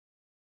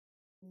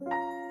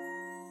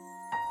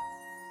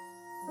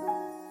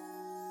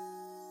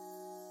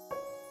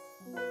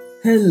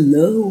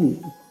Hello,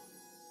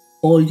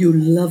 all you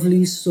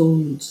lovely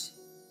souls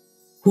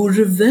who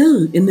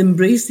revel in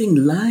embracing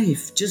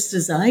life just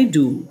as I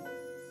do.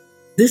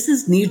 This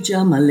is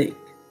Nirja Malik,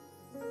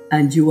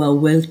 and you are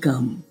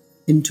welcome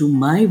into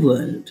my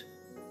world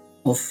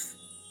of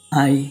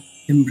I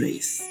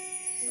Embrace.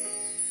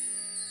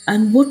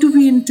 And what do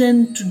we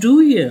intend to do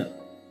here?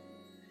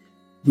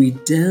 We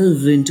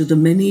delve into the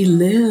many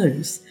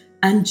layers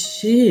and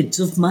shades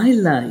of my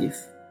life,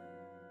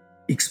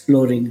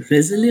 exploring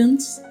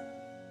resilience,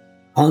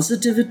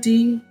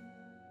 positivity,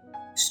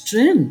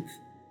 strength,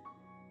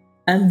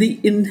 and the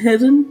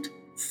inherent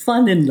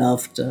fun and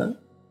laughter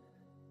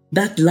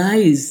that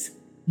lies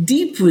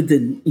deep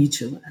within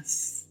each of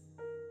us.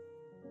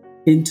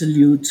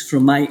 Interludes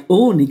from my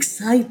own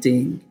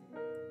exciting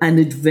and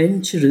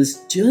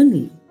adventurous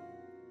journey,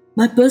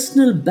 my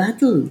personal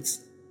battles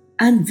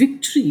and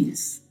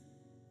victories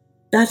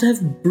that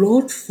have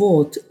brought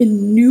forth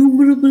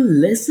innumerable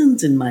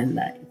lessons in my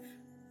life.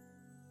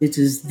 It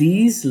is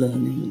these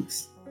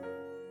learnings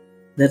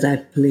that I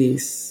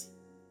place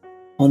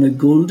on a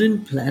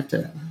golden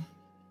platter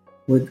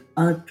with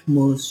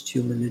utmost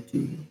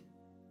humility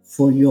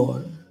for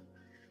your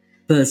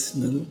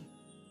personal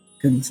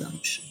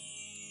consumption.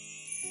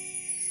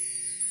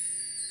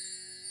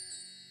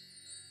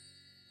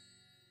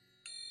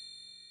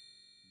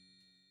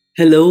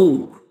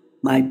 Hello,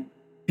 my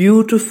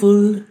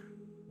beautiful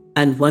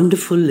and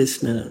wonderful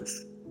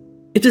listeners.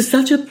 It is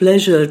such a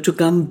pleasure to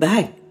come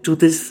back to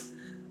this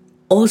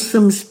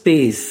awesome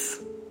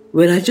space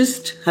where I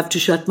just have to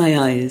shut my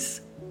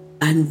eyes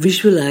and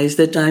visualize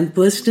that I'm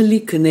personally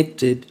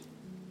connected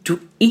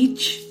to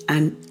each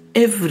and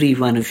every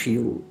one of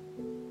you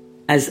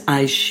as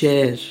I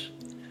share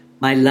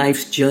my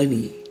life's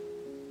journey.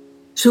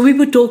 So we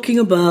were talking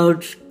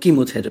about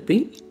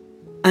chemotherapy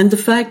and the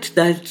fact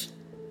that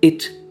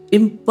it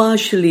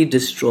impartially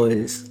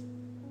destroys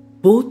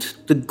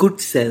both the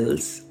good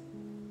cells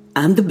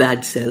and the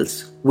bad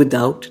cells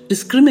without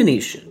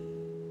discrimination.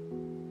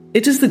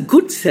 It is the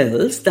good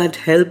cells that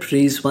help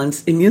raise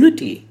one's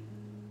immunity.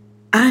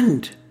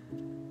 And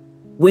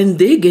when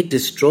they get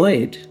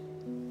destroyed,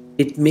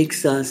 it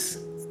makes us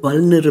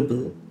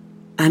vulnerable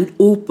and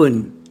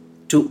open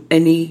to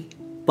any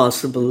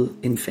possible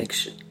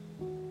infection.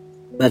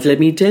 But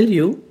let me tell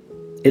you,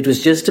 it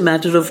was just a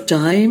matter of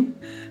time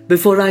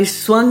before I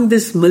swung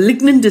this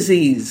malignant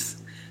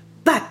disease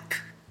back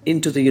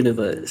into the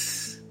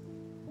universe.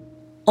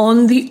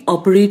 On the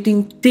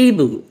operating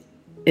table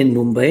in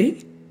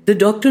Mumbai, the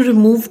doctor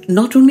removed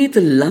not only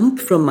the lump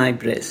from my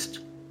breast,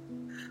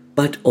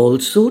 but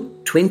also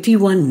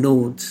 21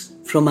 nodes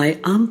from my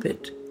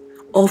armpit,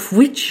 of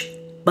which,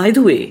 by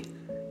the way,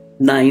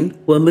 9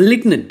 were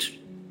malignant.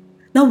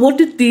 Now, what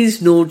did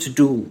these nodes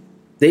do?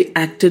 They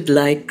acted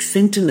like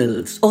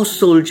sentinels or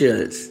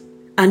soldiers,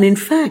 and in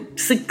fact,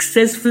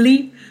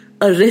 successfully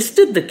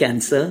arrested the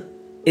cancer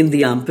in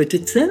the armpit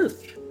itself.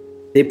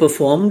 They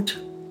performed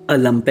a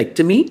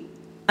lumpectomy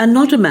and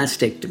not a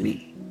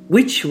mastectomy,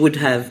 which would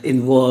have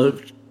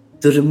involved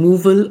the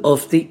removal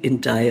of the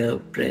entire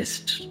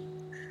breast.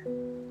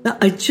 Now,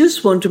 I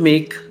just want to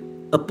make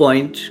a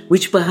point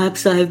which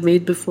perhaps I have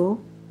made before,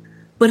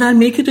 but I'll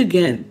make it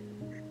again.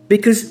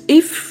 Because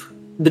if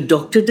the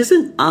doctor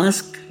doesn't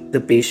ask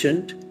the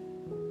patient,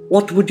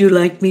 what would you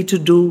like me to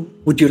do?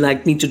 Would you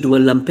like me to do a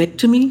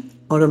lumpectomy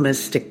or a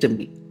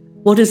mastectomy?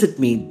 What does it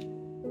mean?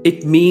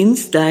 It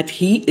means that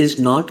he is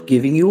not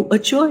giving you a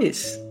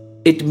choice.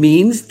 It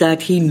means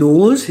that he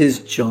knows his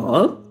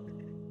job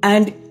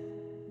and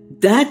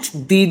that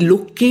the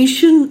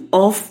location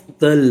of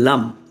the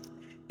lump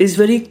is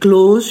very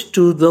close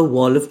to the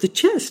wall of the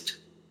chest.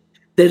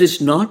 There is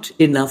not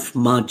enough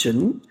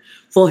margin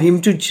for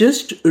him to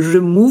just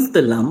remove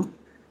the lump,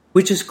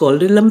 which is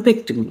called a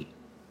lumpectomy.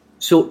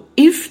 So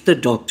if the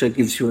doctor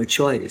gives you a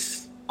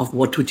choice of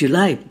what would you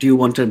like, do you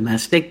want a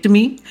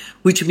mastectomy,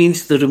 which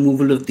means the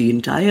removal of the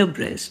entire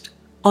breast,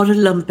 or a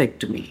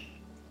lumpectomy?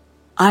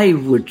 I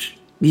would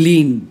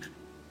lean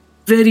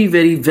very,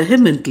 very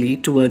vehemently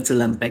towards a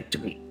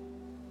lumpectomy.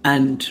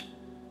 And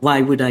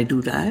why would I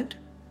do that?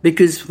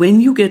 Because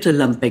when you get a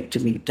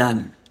lumpectomy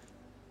done,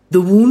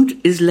 the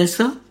wound is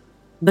lesser,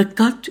 the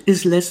cut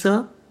is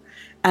lesser,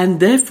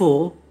 and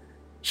therefore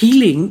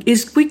healing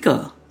is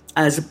quicker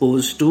as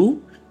opposed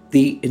to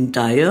the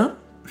entire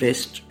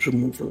breast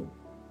removal.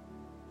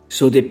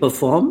 So they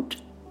performed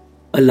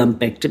a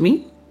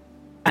lumpectomy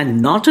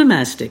and not a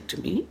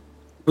mastectomy,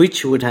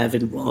 which would have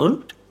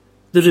involved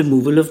the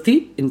removal of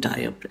the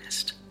entire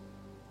breast.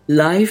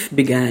 Life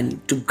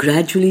began to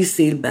gradually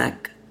sail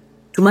back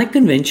to my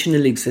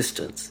conventional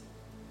existence.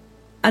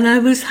 And I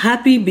was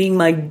happy being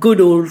my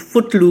good old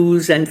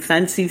footloose and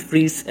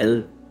fancy-free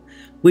self,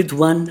 with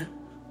one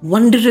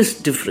wondrous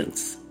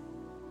difference: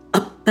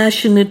 a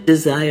passionate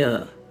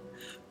desire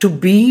to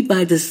be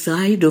by the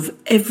side of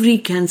every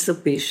cancer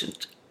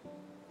patient,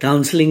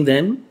 counseling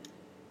them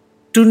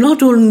to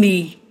not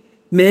only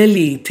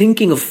merely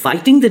thinking of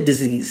fighting the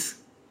disease,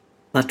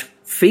 but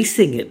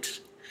facing it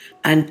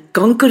and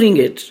conquering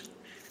it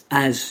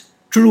as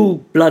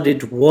true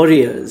blooded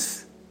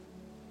warriors,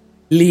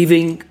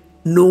 leaving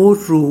no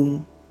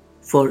room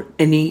for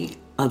any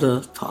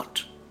other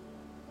thought.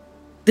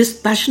 This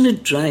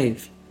passionate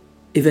drive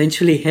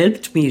eventually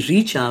helped me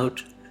reach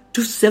out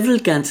to several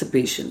cancer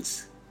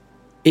patients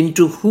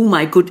into whom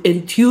I could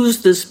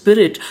enthuse the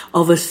spirit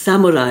of a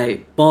samurai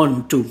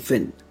born to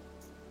win.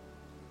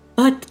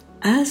 But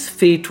as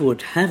fate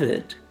would have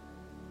it,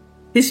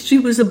 history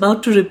was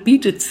about to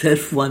repeat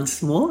itself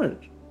once more.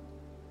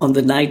 On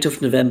the night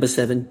of November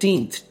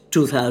 17th,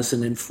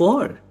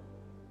 2004,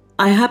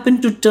 I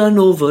happened to turn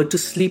over to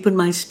sleep on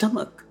my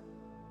stomach,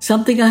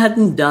 something I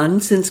hadn't done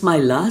since my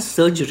last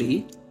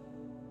surgery,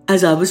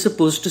 as I was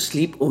supposed to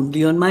sleep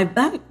only on my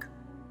back.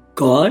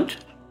 God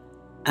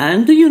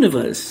and the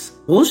universe,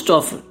 most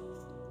often,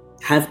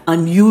 have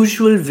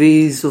unusual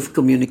ways of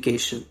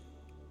communication.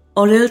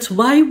 Or else,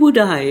 why would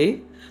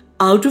I,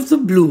 out of the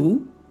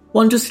blue,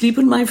 want to sleep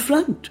on my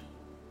front?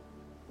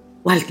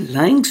 While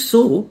lying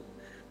so,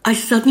 I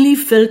suddenly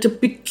felt a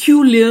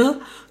peculiar,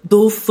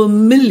 though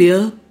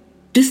familiar,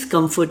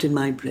 discomfort in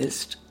my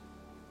breast.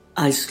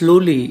 I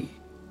slowly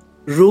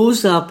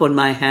rose up on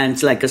my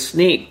hands like a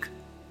snake.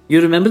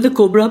 You remember the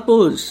cobra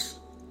pose?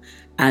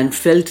 And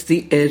felt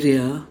the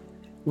area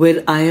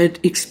where I had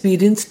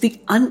experienced the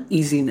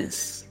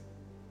uneasiness.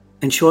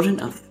 And sure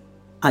enough,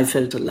 I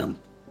felt a lump.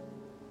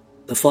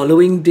 The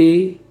following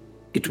day,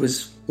 it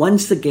was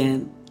once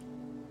again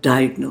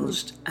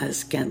diagnosed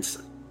as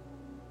cancer.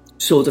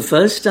 So the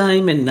first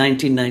time in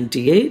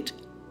 1998,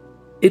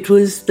 it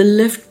was the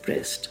left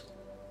breast.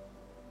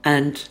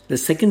 And the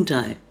second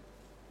time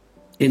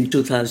in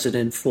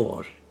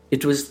 2004,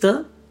 it was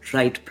the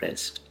right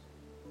breast.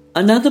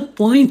 Another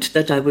point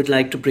that I would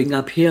like to bring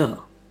up here,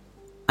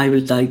 I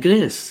will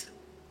digress,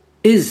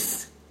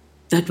 is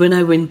that when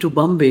I went to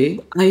Bombay,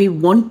 I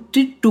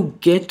wanted to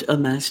get a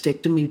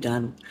mastectomy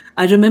done.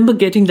 I remember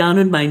getting down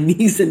on my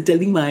knees and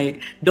telling my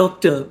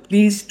doctor,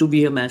 please do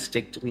me a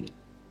mastectomy.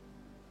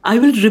 I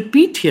will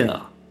repeat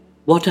here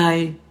what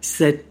I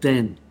said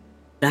then,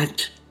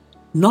 that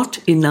not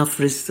enough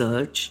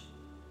research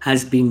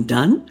has been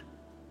done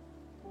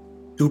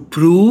to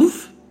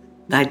prove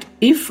that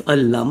if a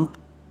lump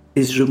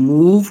is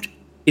removed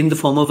in the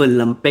form of a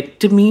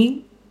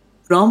lumpectomy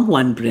from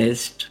one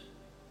breast,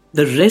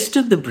 the rest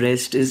of the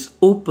breast is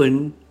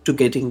open to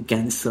getting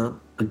cancer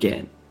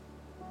again.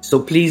 So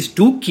please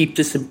do keep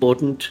this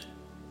important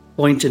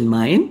point in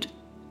mind,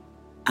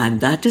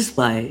 and that is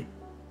why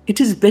it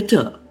is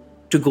better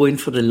to go in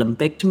for a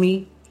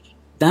lumpectomy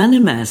than a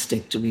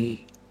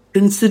mastectomy,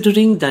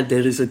 considering that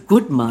there is a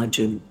good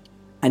margin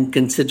and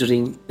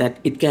considering that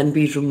it can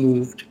be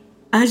removed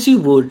as you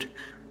would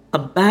a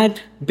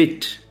bad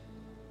bit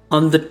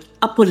on the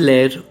upper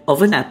layer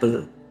of an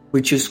apple,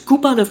 which you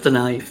scoop out of the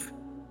knife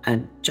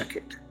and chuck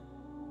it.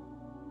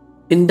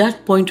 In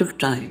that point of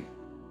time,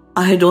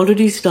 I had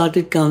already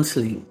started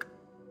counseling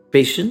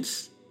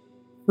patients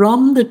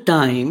from the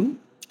time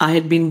I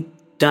had been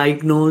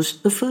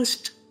diagnosed the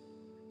first.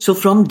 So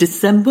from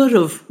December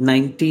of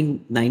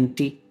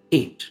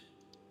 1998,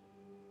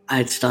 I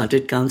had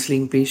started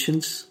counseling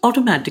patients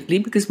automatically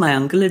because my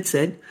uncle had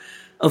said,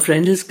 a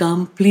friend has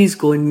come, please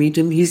go and meet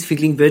him. He's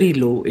feeling very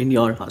low in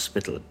your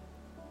hospital.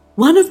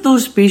 One of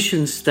those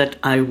patients that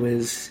I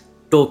was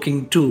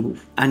talking to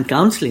and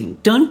counseling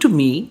turned to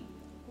me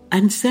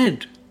and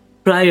said,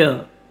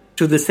 prior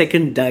to the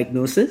second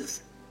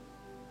diagnosis,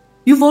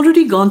 you've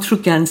already gone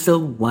through cancer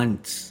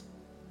once.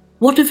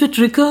 What if it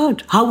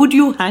recurred? How would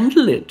you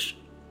handle it?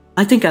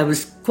 I think I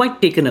was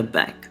quite taken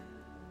aback.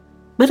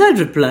 But I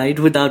replied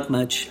without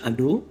much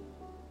ado,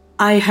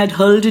 I had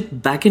hurled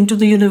it back into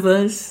the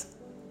universe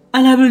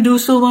and I will do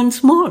so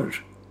once more.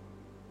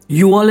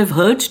 You all have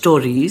heard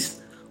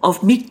stories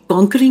of me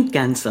conquering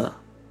cancer.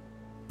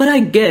 But I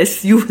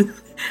guess you will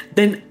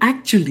then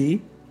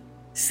actually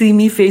see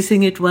me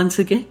facing it once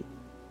again.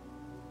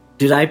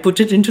 Did I put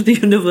it into the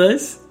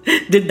universe?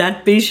 Did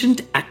that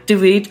patient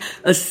activate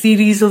a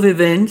series of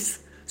events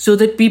so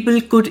that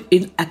people could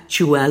in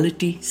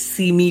actuality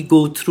see me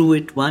go through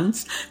it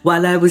once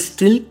while I was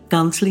still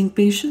counseling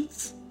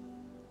patients?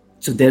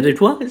 So there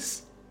it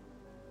was.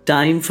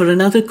 Time for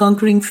another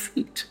conquering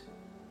feat.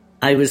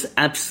 I was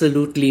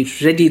absolutely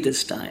ready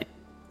this time.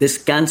 This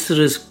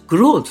cancerous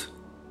growth,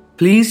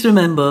 please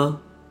remember,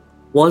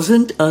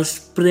 wasn't a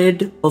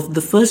spread of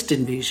the first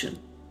invasion.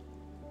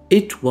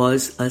 It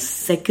was a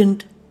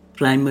second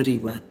primary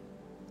one.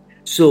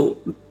 So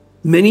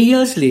many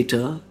years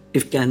later,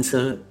 if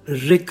cancer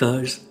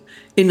recurs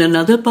in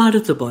another part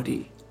of the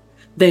body,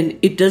 then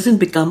it doesn't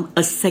become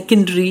a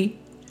secondary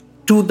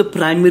to the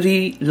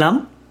primary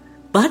lump,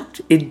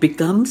 but it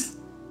becomes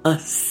a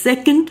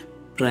second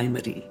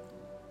primary.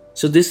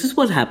 So this is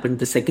what happened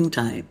the second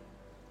time.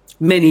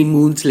 Many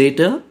moons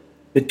later,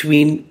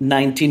 between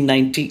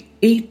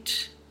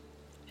 1998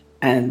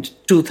 and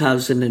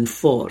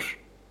 2004,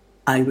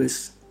 I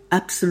was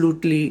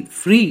absolutely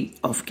free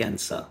of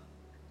cancer.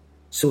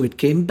 So it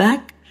came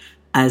back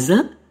as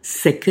a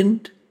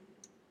second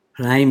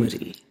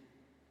primary.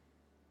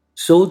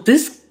 So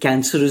this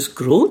cancerous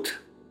growth,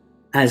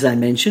 as I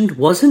mentioned,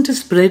 wasn't a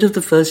spread of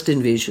the first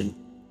invasion.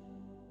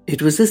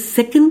 It was a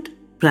second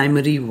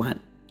primary one.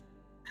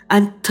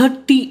 And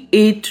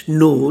 38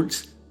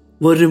 nodes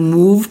were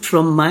removed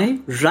from my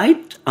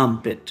right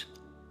armpit,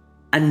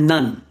 and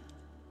none,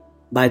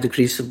 by the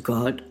grace of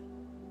God,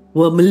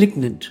 were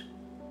malignant.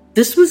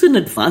 This was an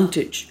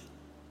advantage,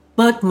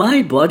 but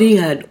my body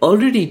had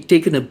already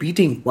taken a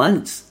beating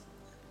once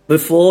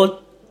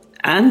before,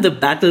 and the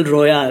battle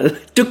royale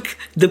took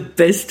the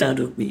best out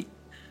of me.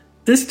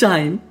 This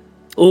time,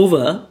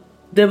 over,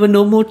 there were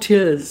no more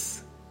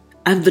tears.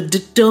 And the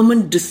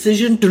determined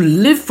decision to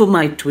live for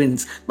my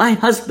twins, my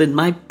husband,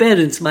 my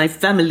parents, my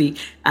family,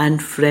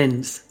 and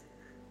friends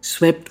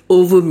swept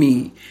over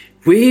me,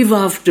 wave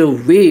after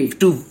wave,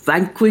 to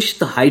vanquish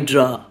the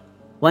Hydra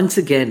once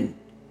again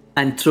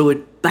and throw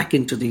it back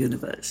into the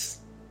universe.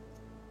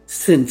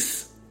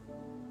 Since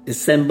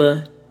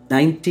December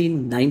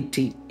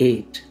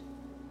 1998,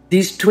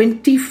 these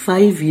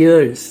 25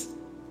 years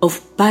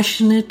of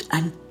passionate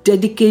and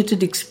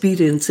dedicated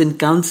experience in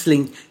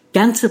counseling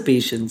cancer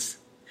patients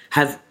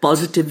have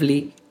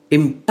positively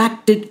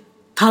impacted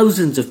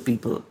thousands of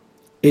people.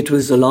 It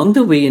was along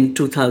the way in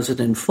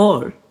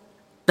 2004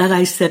 that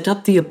I set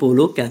up the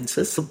Apollo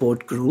Cancer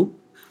Support Group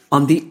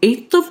on the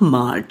 8th of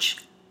March,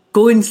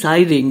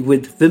 coinciding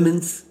with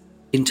Women's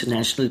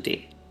International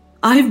Day.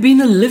 I have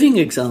been a living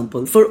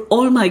example for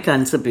all my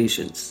cancer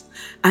patients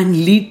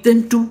and lead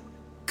them to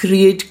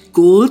create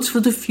goals for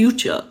the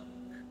future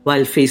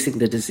while facing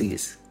the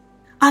disease.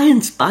 I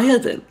inspire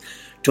them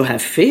to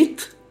have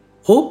faith,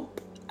 hope,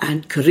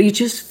 and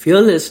courageous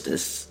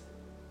fearlessness.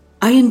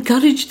 I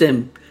encourage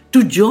them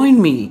to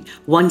join me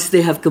once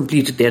they have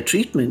completed their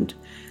treatment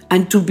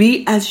and to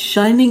be as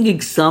shining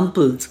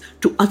examples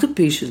to other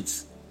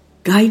patients,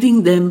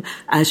 guiding them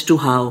as to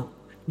how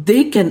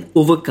they can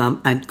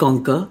overcome and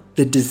conquer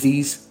the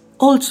disease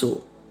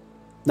also.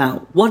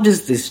 Now, what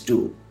does this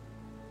do?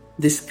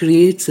 This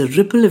creates a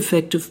ripple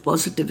effect of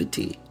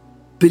positivity,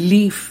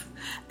 belief,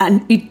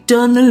 and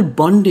eternal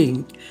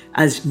bonding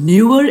as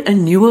newer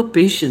and newer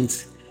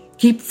patients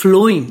keep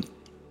flowing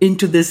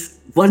into this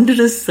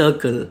wondrous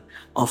circle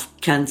of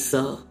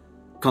cancer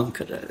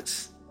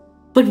conquerors.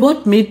 But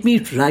what made me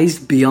rise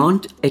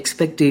beyond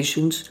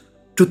expectations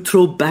to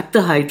throw back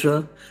the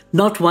Hydra,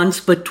 not once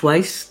but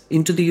twice,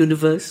 into the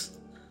universe?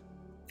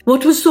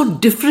 What was so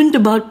different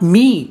about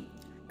me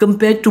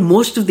compared to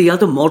most of the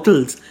other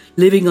mortals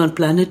living on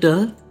planet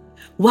Earth?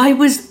 Why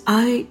was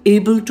I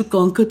able to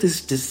conquer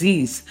this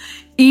disease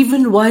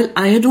even while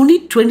I had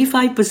only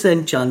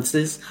 25%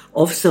 chances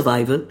of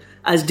survival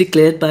as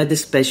declared by the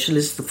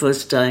specialist the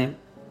first time?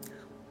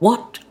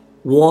 What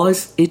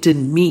was it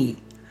in me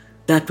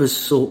that was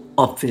so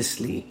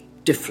obviously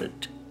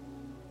different?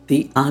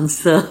 The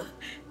answer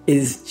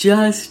is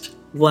just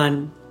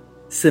one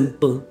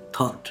simple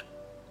thought.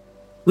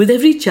 With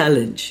every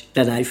challenge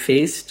that I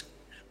faced,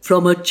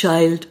 from a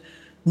child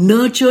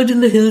nurtured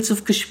in the hills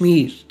of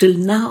Kashmir till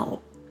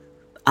now,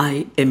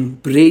 I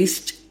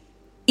embraced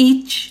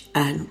each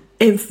and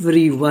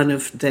every one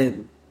of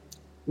them,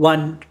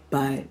 one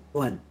by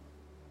one.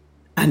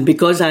 And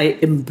because I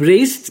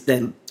embraced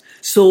them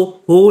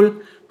so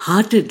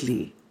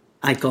wholeheartedly,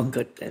 I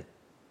conquered them.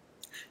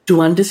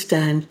 To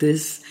understand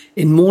this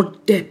in more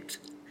depth,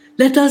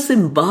 let us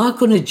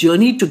embark on a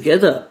journey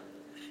together,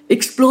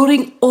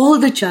 exploring all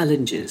the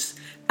challenges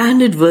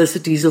and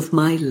adversities of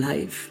my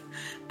life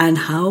and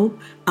how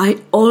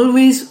I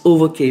always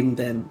overcame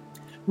them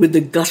with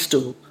the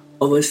gusto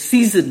of a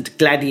seasoned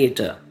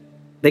gladiator.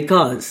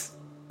 Because,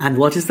 and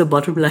what is the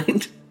bottom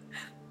line?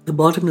 The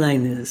bottom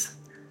line is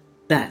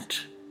that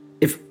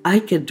if I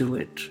can do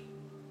it,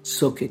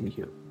 so can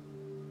you.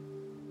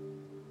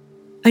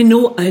 I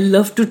know I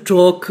love to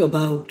talk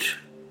about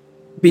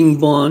being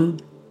born,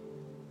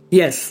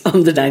 yes,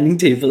 on the dining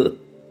table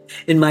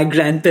in my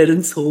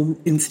grandparents' home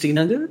in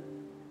Srinagar.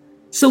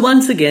 So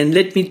once again,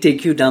 let me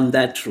take you down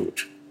that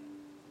route.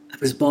 I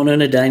was born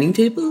on a dining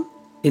table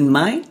in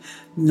my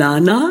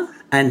Nana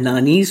and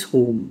Nani's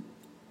home,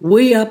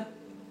 way up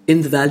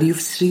in the valley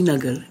of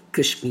Srinagar,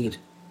 Kashmir.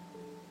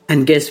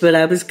 And guess where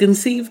I was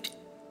conceived?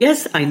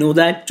 Yes, I know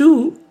that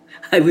too.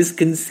 I was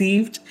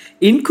conceived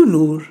in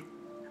Kunur,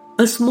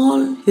 a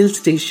small hill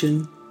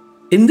station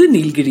in the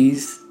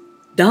Nilgiris,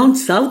 down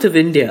south of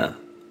India.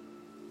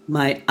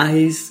 My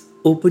eyes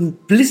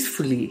opened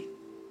blissfully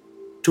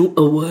to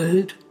a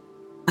world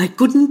I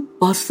couldn't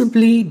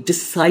possibly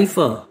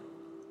decipher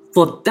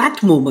for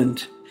that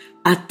moment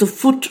at the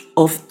foot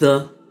of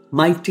the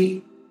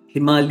mighty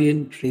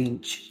Himalayan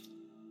range.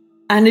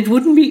 And it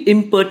wouldn't be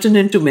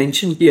impertinent to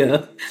mention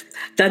here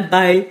that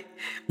by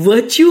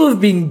virtue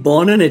of being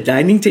born on a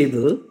dining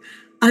table,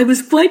 I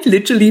was quite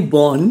literally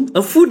born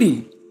a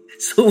foodie.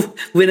 So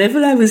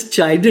whenever I was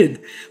chided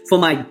for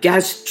my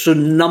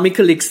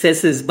gastronomical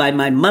excesses by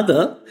my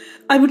mother,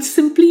 I would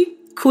simply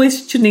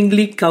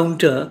questioningly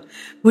counter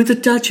with a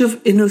touch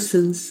of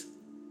innocence,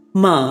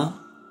 "Ma,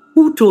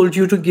 who told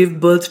you to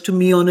give birth to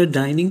me on a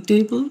dining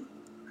table?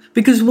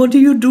 Because what do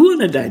you do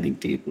on a dining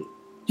table?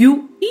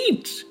 You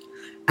eat."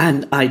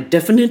 And I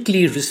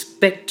definitely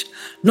respect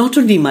not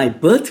only my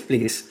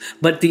birthplace,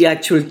 but the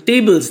actual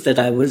tables that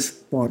I was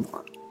born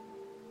on.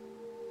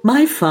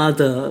 My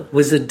father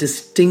was a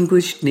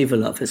distinguished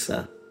naval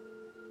officer,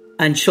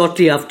 and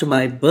shortly after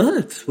my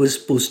birth was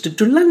posted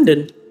to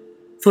London.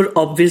 For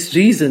obvious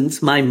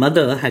reasons, my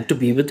mother had to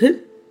be with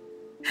him.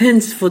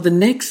 Hence, for the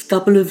next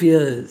couple of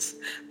years,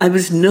 I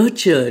was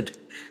nurtured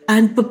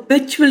and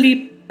perpetually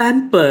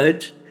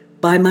pampered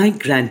by my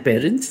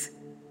grandparents,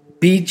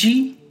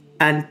 Biji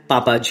and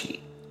Papaji,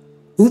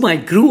 whom I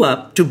grew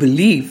up to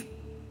believe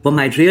were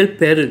my real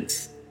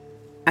parents.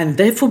 And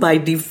therefore, by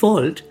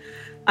default,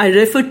 I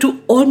refer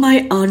to all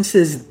my aunts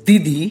as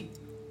Didi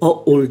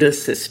or older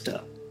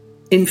sister.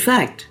 In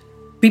fact,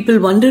 people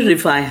wonder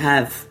if I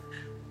have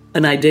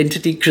an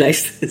identity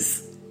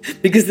crisis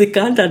because they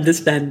can't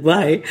understand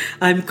why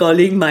I'm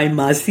calling my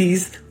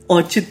Masis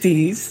or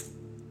Chitis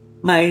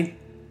my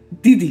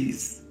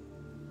Didis.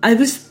 I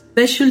was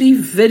specially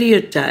very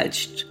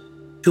attached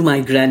to my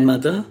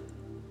grandmother,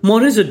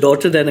 more as a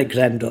daughter than a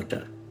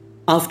granddaughter.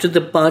 After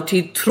the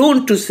party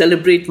thrown to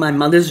celebrate my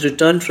mother's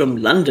return from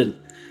London,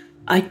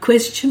 I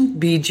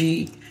questioned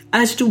BG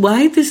as to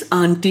why this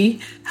auntie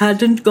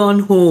hadn't gone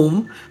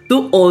home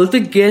though all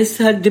the guests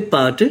had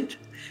departed,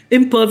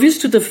 impervious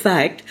to the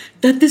fact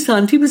that this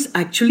auntie was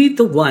actually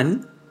the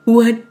one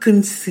who had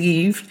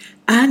conceived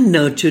and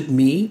nurtured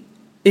me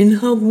in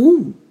her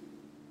womb.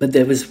 But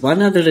there was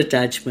one other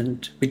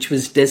attachment which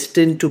was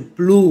destined to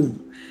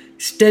bloom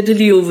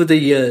steadily over the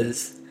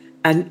years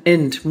and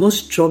end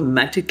most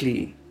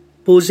traumatically,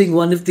 posing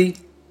one of the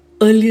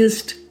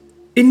earliest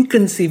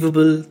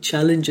inconceivable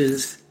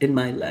challenges in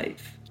my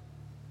life.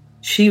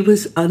 She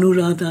was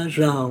Anuradha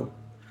Rao,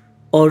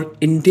 or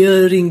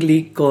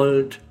endearingly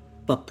called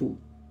Papu.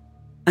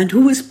 And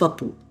who is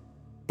Papu?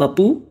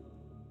 Papu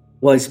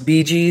was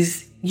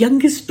BG's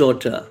youngest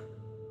daughter,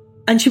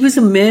 and she was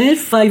a mere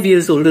 5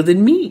 years older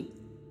than me.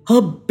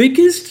 Her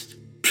biggest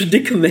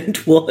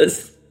predicament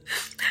was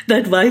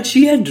that while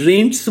she had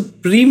reigned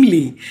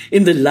supremely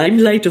in the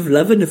limelight of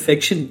love and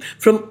affection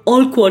from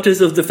all quarters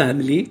of the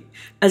family,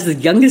 as the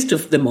youngest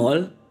of them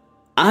all,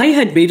 I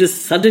had made a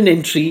sudden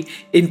entry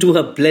into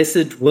her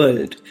blessed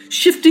world,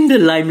 shifting the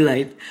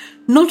limelight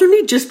not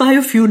only just by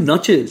a few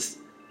notches,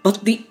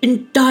 but the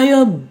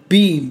entire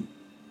beam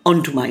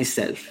onto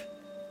myself.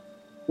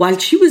 While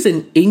she was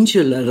an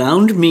angel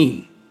around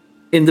me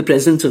in the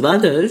presence of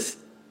others,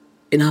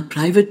 in our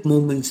private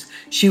moments,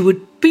 she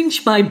would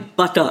pinch my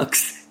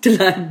buttocks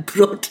till I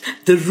brought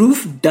the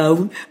roof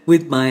down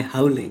with my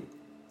howling.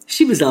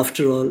 She was,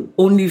 after all,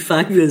 only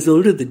 5 years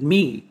older than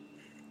me,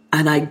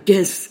 and I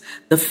guess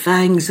the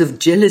fangs of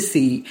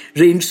jealousy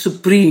reigned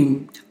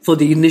supreme for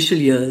the initial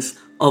years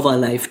of our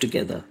life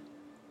together.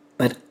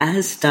 But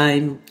as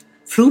time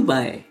flew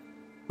by,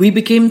 we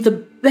became the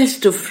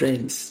best of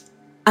friends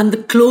and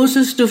the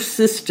closest of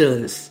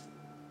sisters,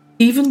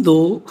 even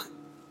though,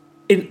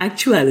 in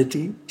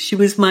actuality, she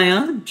was my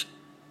aunt.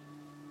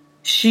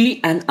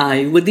 She and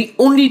I were the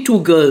only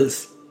two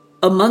girls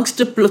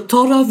amongst a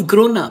plethora of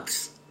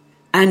grown-ups,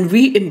 and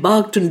we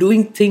embarked on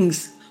doing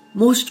things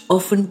most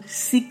often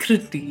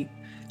secretly,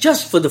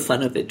 just for the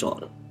fun of it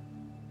all.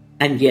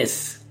 And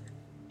yes,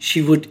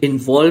 she would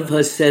involve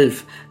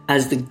herself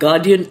as the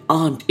guardian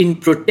aunt in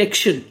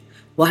protection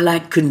while I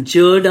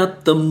conjured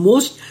up the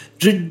most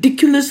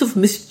ridiculous of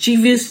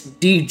mischievous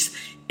deeds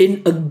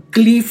in a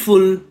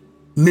gleeful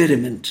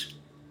merriment.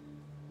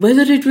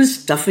 Whether it was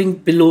stuffing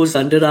pillows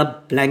under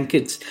our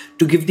blankets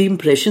to give the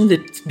impression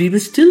that we were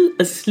still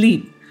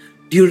asleep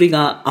during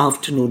our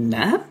afternoon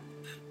nap,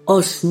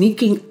 or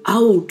sneaking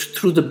out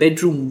through the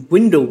bedroom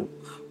window,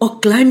 or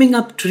climbing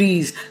up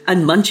trees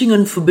and munching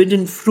on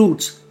forbidden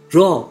fruits,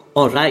 raw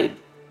or ripe,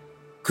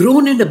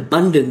 grown in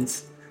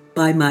abundance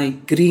by my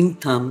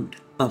green-thumbed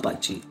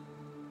Papaji.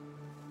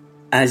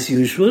 As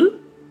usual,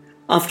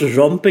 after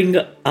romping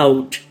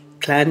out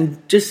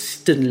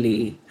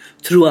clandestinely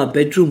through our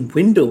bedroom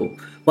window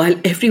while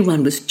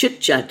everyone was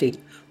chit-chatting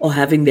or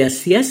having their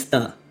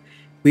siesta,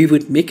 we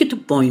would make it a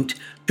point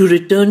to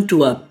return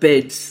to our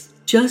beds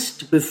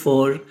just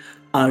before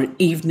our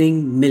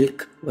evening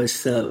milk was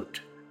served.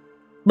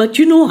 But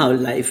you know how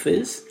life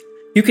is.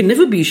 You can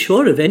never be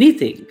sure of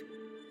anything.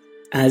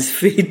 As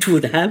fate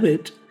would have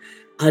it,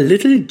 our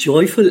little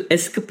joyful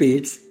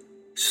escapades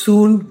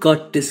soon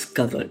got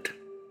discovered.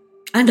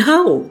 And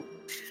how?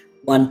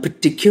 One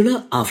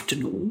particular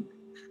afternoon,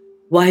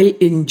 while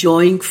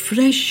enjoying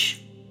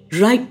fresh,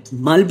 ripe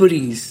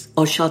mulberries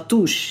or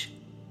chartouche,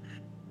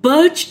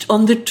 perched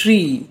on the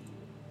tree,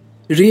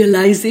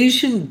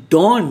 realization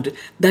dawned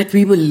that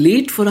we were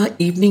late for our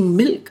evening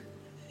milk.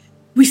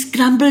 We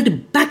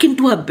scrambled back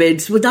into our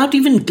beds without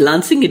even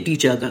glancing at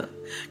each other,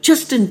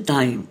 just in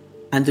time,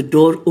 and the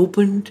door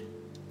opened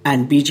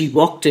and BG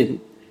walked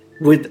in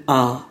with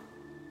our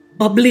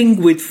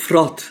bubbling with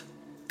froth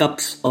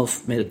cups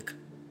of milk.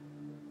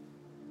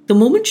 The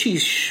moment she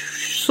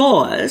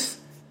saw us,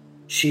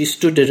 she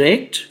stood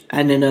erect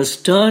and in a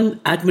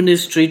stern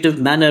administrative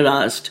manner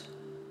asked,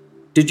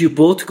 "Did you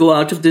both go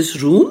out of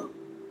this room?"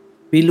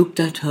 We looked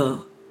at her,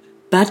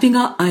 batting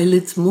our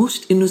eyelids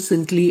most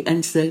innocently,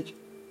 and said,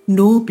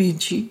 "No,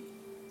 BG."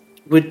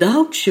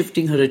 Without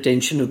shifting her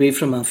attention away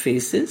from our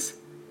faces,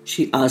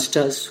 she asked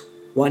us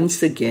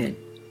once again,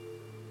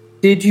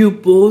 "Did you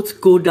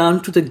both go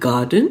down to the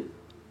garden?"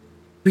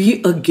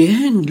 We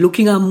again,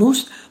 looking our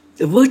most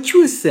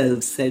virtuous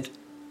selves, said,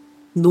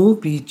 "No,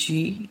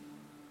 BG."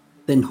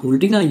 Then,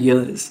 holding our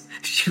ears,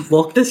 she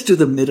walked us to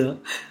the mirror,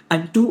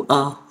 and to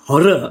our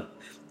horror,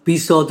 we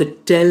saw the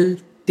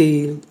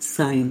telltale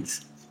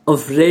signs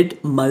of red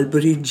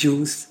mulberry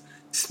juice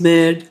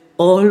smeared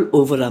all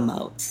over our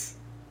mouths.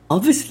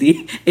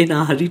 Obviously, in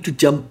our hurry to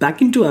jump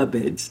back into our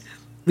beds,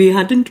 we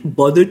hadn't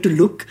bothered to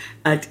look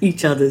at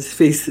each other's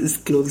faces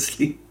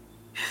closely.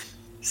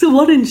 So,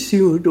 what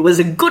ensued was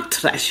a good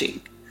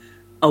thrashing,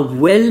 a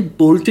well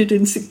bolted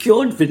and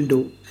secured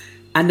window,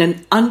 and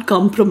an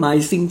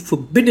uncompromising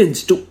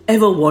forbiddance to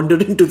ever wander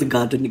into the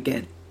garden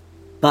again.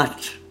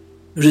 But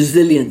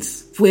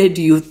resilience, where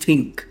do you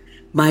think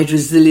my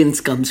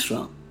resilience comes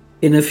from?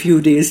 In a few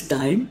days'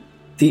 time,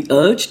 the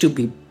urge to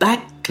be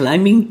back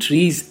climbing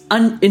trees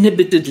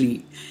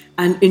uninhibitedly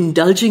and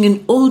indulging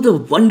in all the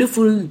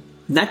wonderful,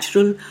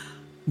 natural,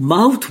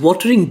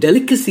 mouth-watering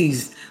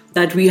delicacies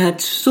that we had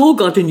so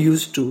gotten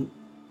used to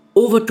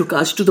overtook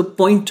us to the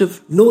point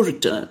of no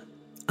return.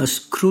 A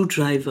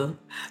screwdriver,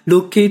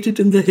 located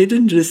in the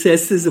hidden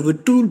recesses of a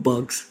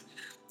toolbox,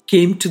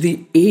 came to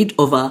the aid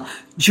of our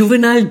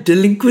juvenile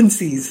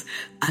delinquencies,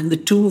 and the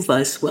two of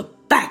us were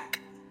back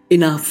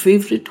in our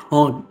favorite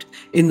haunt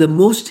in the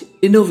most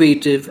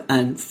innovative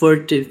and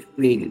furtive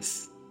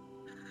ways.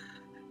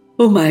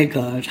 Oh my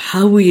God,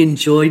 how we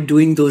enjoyed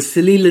doing those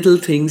silly little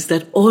things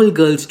that all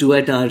girls do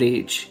at our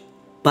age.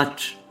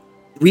 But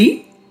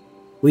we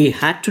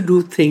had to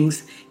do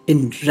things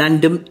in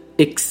random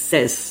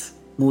excess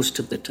most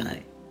of the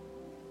time.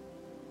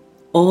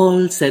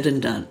 All said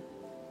and done,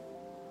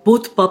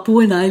 both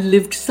Papu and I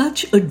lived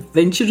such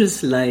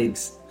adventurous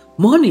lives,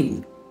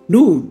 morning,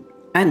 noon,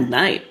 and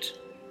night,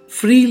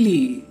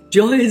 freely,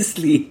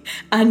 joyously,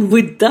 and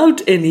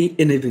without any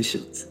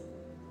inhibitions.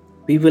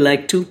 We were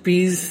like two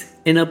peas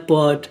in a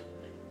pod,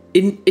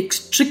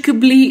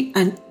 inextricably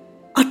and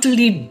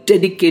utterly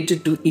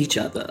dedicated to each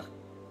other.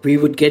 We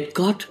would get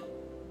caught,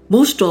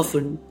 most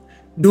often,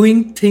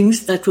 doing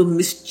things that were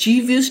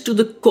mischievous to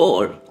the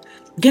core,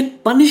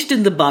 get punished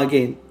in the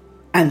bargain,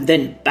 and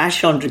then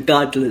bash on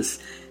regardless,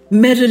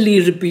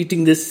 merrily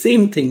repeating the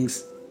same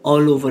things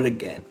all over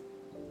again.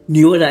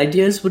 Newer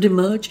ideas would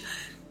emerge,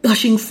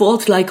 gushing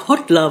forth like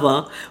hot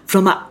lava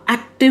from our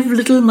active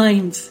little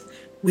minds,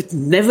 with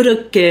never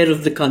a care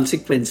of the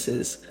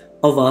consequences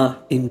of our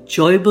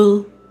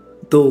enjoyable,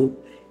 though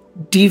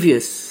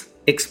devious,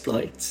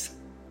 exploits.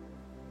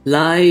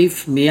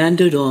 Life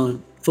meandered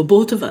on for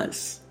both of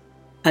us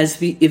as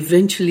we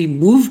eventually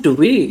moved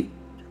away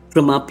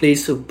from our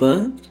place of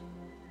birth,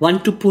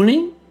 one to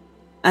Pune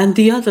and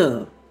the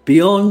other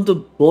beyond the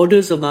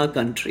borders of our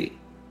country.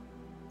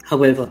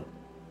 However,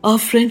 our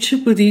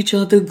friendship with each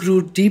other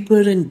grew deeper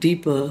and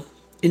deeper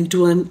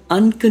into an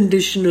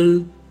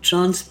unconditional,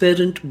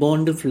 transparent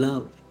bond of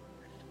love,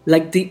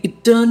 like the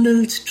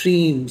eternal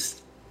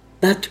streams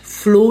that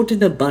flowed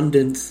in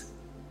abundance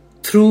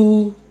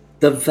through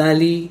the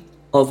valley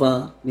of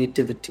our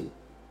nativity.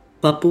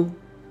 Papu,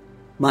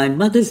 my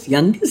mother's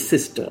youngest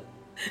sister,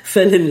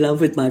 fell in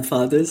love with my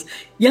father's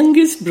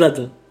youngest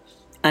brother,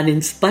 and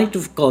in spite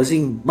of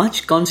causing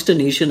much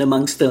consternation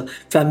amongst the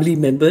family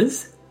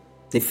members,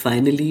 they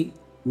finally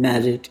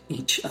married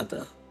each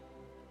other.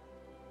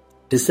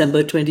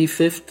 December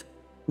 25th,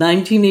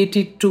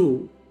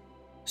 1982,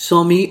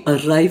 saw me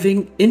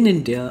arriving in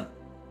India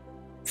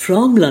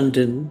from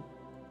London,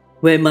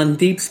 where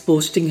Mandeep's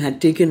posting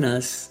had taken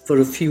us for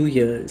a few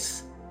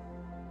years.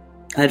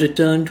 I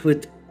returned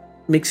with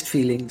mixed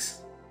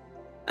feelings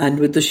and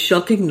with the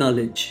shocking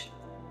knowledge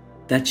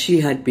that she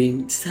had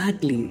been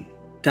sadly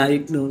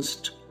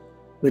diagnosed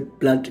with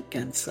blood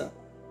cancer.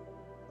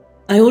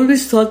 I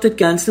always thought that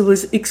cancer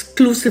was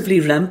exclusively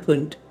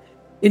rampant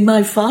in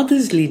my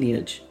father's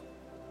lineage,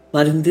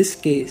 but in this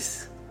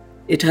case,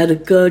 it had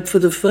occurred for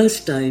the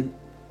first time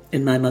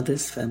in my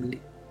mother's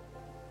family.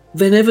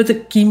 Whenever the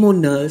chemo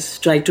nurse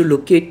tried to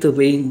locate the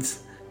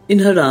veins in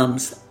her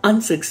arms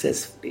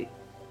unsuccessfully,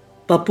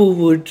 Papu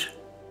would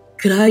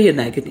cry in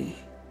agony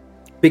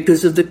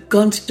because of the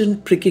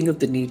constant pricking of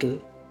the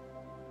needle.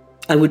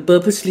 I would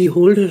purposely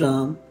hold her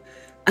arm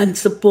and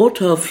support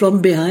her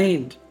from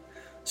behind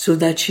so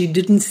that she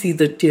didn't see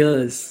the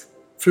tears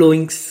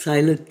flowing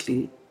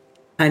silently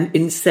and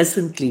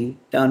incessantly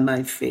down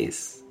my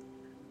face.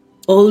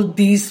 All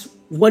these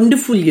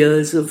wonderful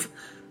years of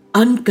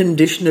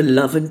unconditional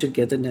love and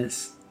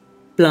togetherness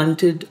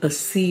planted a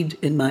seed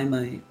in my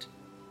mind.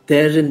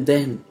 There and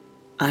then,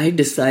 I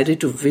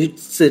decided to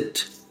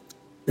visit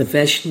the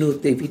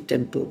Vaishno Devi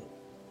temple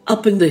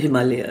up in the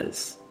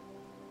Himalayas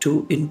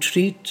to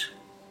entreat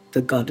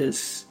the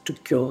goddess to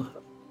cure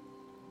her.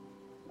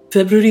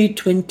 February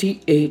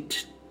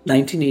 28,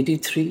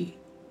 1983,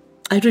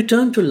 I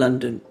returned to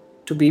London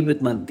to be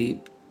with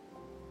Mandeep.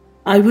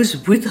 I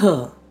was with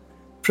her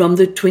from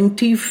the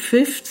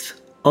 25th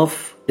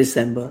of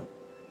December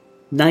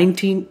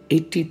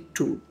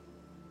 1982.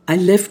 I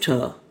left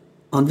her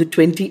on the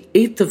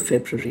 28th of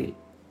February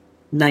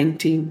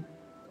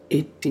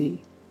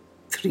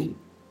 1983,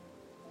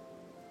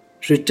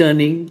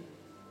 returning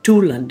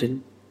to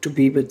London to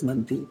be with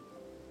Mandeep.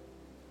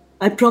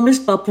 I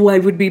promised Papu I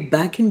would be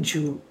back in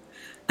June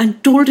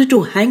and told her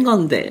to hang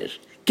on there,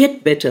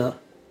 get better,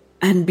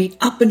 and be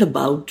up and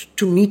about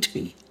to meet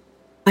me.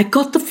 I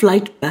caught the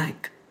flight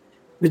back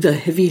with a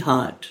heavy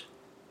heart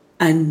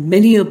and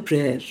many a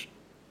prayer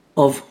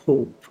of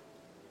hope.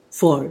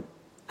 For,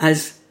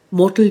 as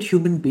mortal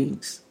human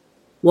beings,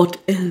 what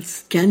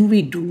else can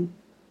we do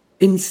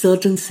in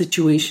certain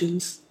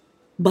situations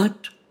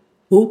but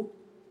hope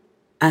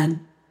and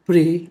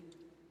pray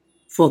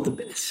for the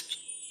best?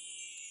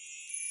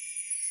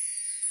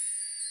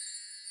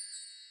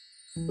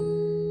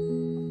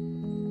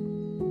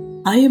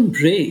 I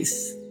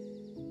Embrace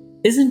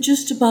isn't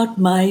just about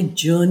my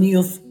journey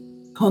of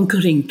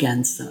conquering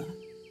cancer.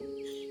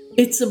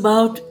 It's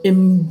about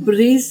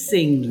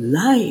embracing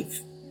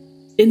life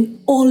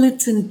in all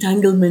its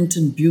entanglement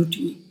and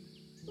beauty.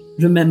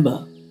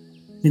 Remember,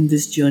 in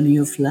this journey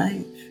of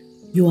life,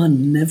 you are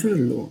never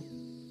alone.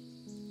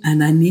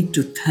 And I need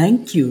to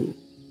thank you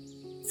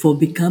for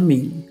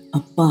becoming a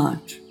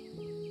part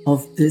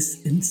of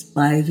this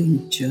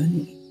inspiring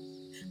journey.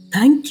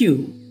 Thank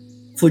you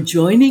for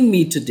joining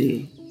me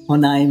today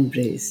on I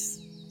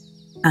Embrace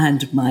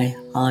and my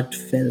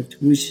heartfelt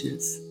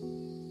wishes.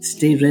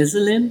 Stay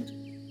resilient,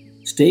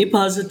 stay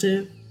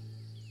positive,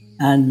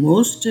 and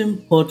most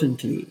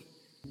importantly,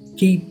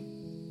 keep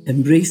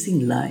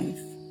embracing life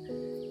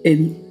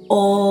in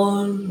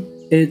all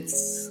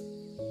its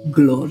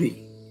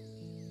glory.